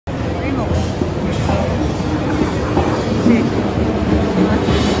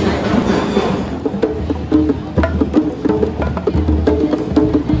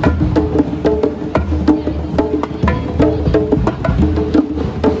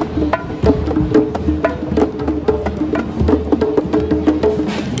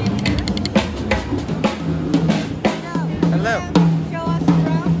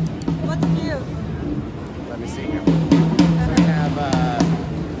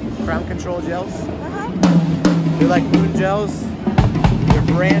crown control gels. They're like moon gels. They're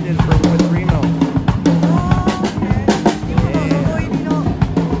branded with Remo.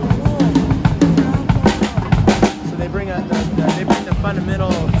 So they bring the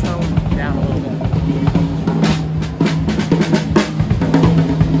fundamental tone down a little bit.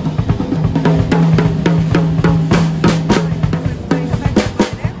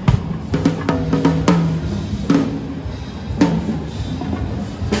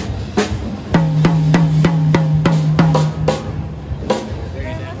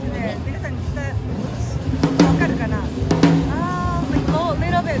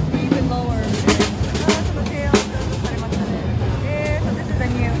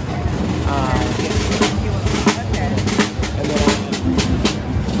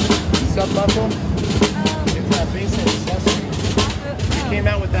 Buckle. It's a basic accessory. We came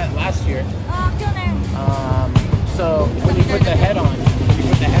out with that last year. So when you put the head on,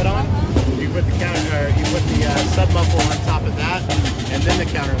 you put the counter, you put the sub muffle on top of that, and then the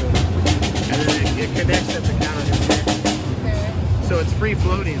counter hood, and then it connects at the counter hood. Okay. So it's free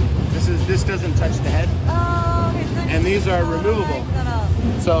floating. This doesn't touch the head, and these are removable.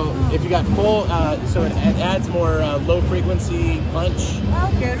 So if you got full, so it adds more low frequency punch,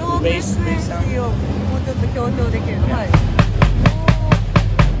 bass sound. Yeah.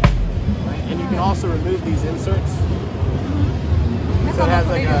 And you can also remove these inserts. So it has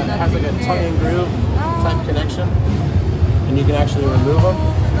like a tongue and groove type connection, and you can actually remove them.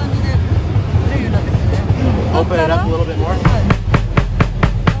 Open it up a little bit more.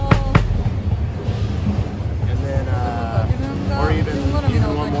 Or even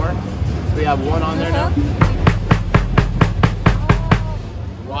one more. So we have one on there now.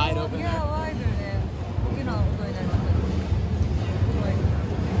 Wide open there.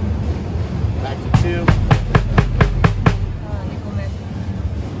 Back to 2.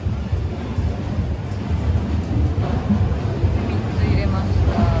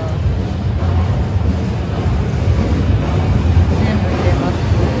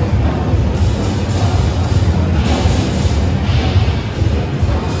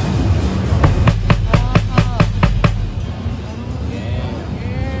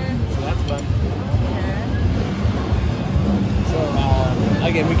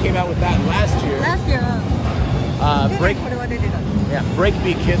 Again, we came out with that last year.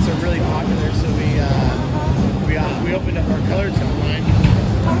 Breakbeat kits are really popular, so we opened up our Colortone line.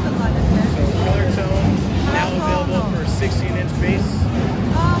 So Colortone now available for 16-inch bass,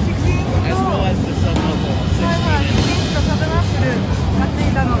 as well as the subwoofer 16-inch.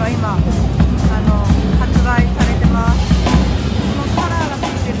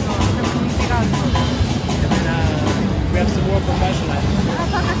 We have some more percussion items.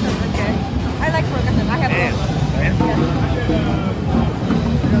 Okay. I like percussion. I have both.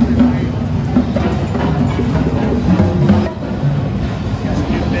 Got some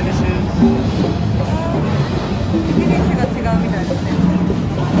new finishes. Everything new. This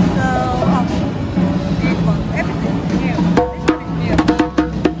one is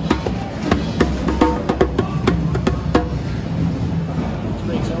new.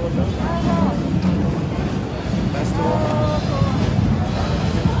 Great telephone. Festival.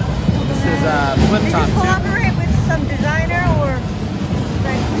 This is flip top. Did you collaborate with some designer or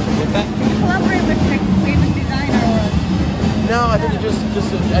like? What's that? Did you collaborate with like famous designer or? No, I think it's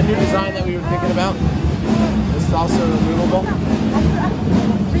just a new design that we were thinking about. This is also removable.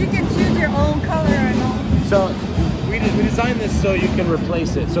 So you can choose your own color and all. So we designed this so you can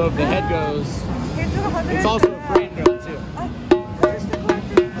replace it. So if the head goes, it's also a frame drill too.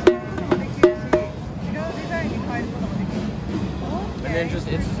 And then it's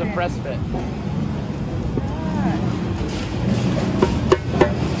just a press fit.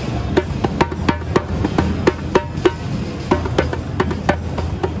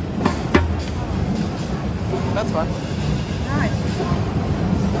 That's fun. Nice.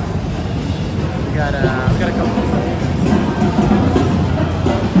 We got a couple.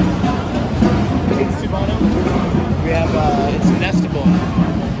 It's Cubano. We have it's nestable.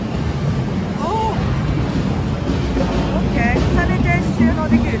 Oh. Okay. 羽で収納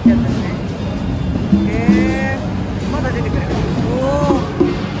できるってやつですね。まだ出てくる。おお。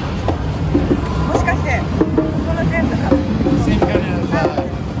もしかしてこの全部か。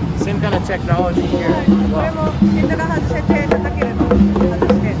Same kind of technology here. これもネタが外せて叩けるの外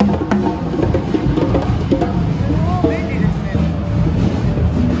して。おお便利ですね。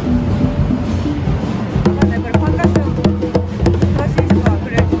わかんないこれパーカッション詳しい人はこ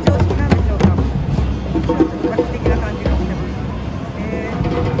れ常識なんでしょうか。ちょっと画期的な感じがしてます。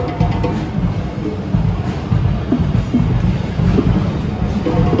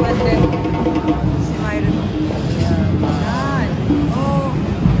こうやってしまえるの。Nice. Oh.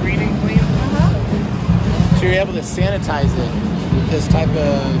 Green and clean. So you're able to sanitize it with this type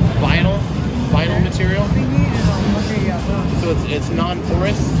of vinyl material. ビニールのマテリアル。So it's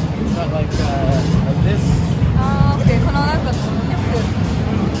non-porous. It's not like this. あー、OK。このなんかよく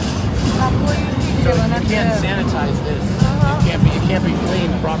こういう生地 So ではな you く。 can't sanitize this. It can't be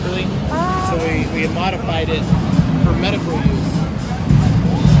cleaned properly. So we modified it for medical use.